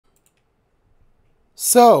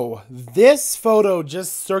So, this photo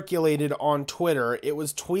just circulated on Twitter. It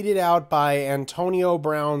was tweeted out by Antonio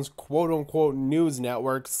Brown's quote-unquote news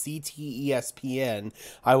network, CTESPN.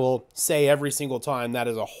 I will say every single time that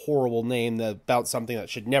is a horrible name about something that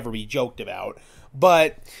should never be joked about.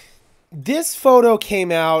 But this photo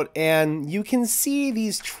came out, and you can see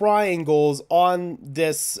these triangles on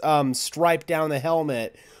this stripe down the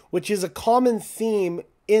helmet, which is a common theme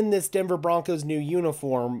in this Denver Broncos new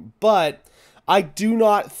uniform, but I do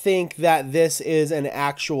not think that this is an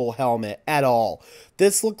actual helmet at all.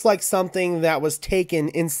 This looks like something that was taken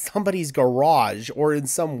in somebody's garage or in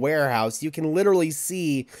some warehouse. You can literally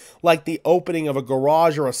see like the opening of a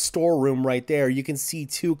garage or a storeroom right there. You can see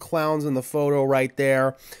two clowns in the photo right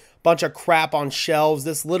there. Bunch of crap on shelves.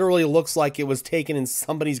 This literally looks like it was taken in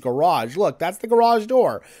somebody's garage. Look, that's the garage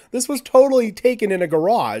door. This was totally taken in a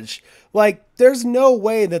garage. Like, there's no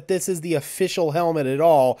way that this is the official helmet at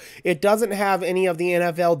all. It doesn't have any of the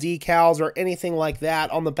NFL decals or anything like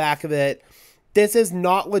that on the back of it. This is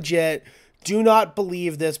not legit. Do not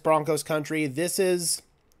believe this, Broncos country. This is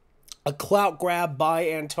a clout grab by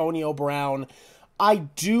Antonio Brown. I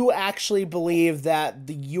do actually believe that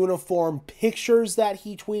the uniform pictures that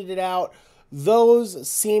he tweeted out, those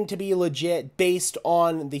seem to be legit based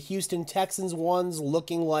on the Houston Texans ones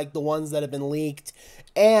looking like the ones that have been leaked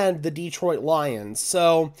and the Detroit Lions.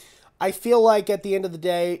 So I feel like at the end of the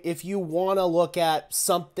day, if you want to look at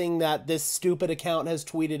something that this stupid account has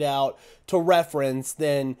tweeted out to reference,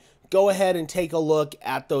 then go ahead and take a look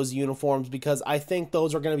at those uniforms, because I think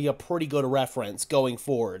those are going to be a pretty good reference going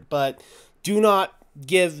forward. But do not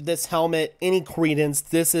give this helmet any credence.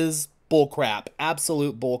 This is bullcrap.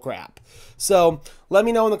 Absolute bullcrap. So let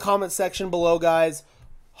me know in the comment section below, guys.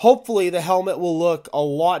 Hopefully the helmet will look a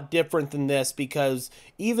lot different than this, because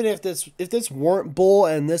even if this weren't bull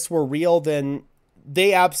and this were real, then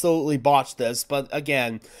they absolutely botched this. But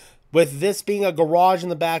again, with this being a garage in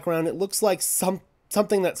the background, it looks like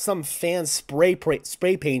something that some fan spray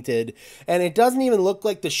painted, and it doesn't even look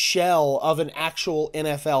like the shell of an actual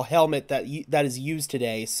NFL helmet that is used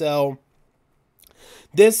today. So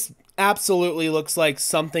this absolutely looks like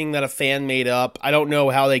something that a fan made up. I don't know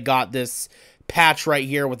how they got this patch right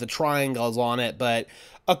here with the triangles on it, but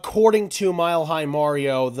according to Mile High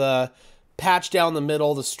Mario, the patch down the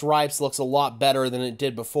middle, the stripes, looks a lot better than it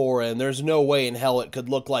did before, and there's no way in hell it could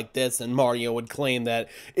look like this and Mario would claim that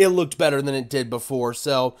it looked better than it did before.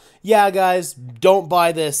 So yeah, guys, don't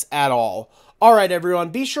buy this at all. Alright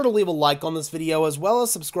everyone, be sure to leave a like on this video, as well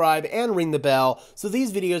as subscribe and ring the bell so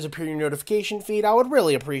these videos appear in your notification feed. I would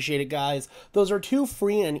really appreciate it, guys. Those are two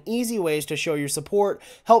free and easy ways to show your support,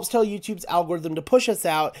 helps tell YouTube's algorithm to push us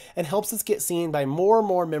out, and helps us get seen by more and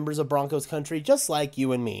more members of Broncos country just like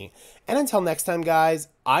you and me. And until next time, guys,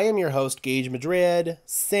 I am your host, Gage Madrid,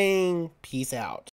 saying peace out.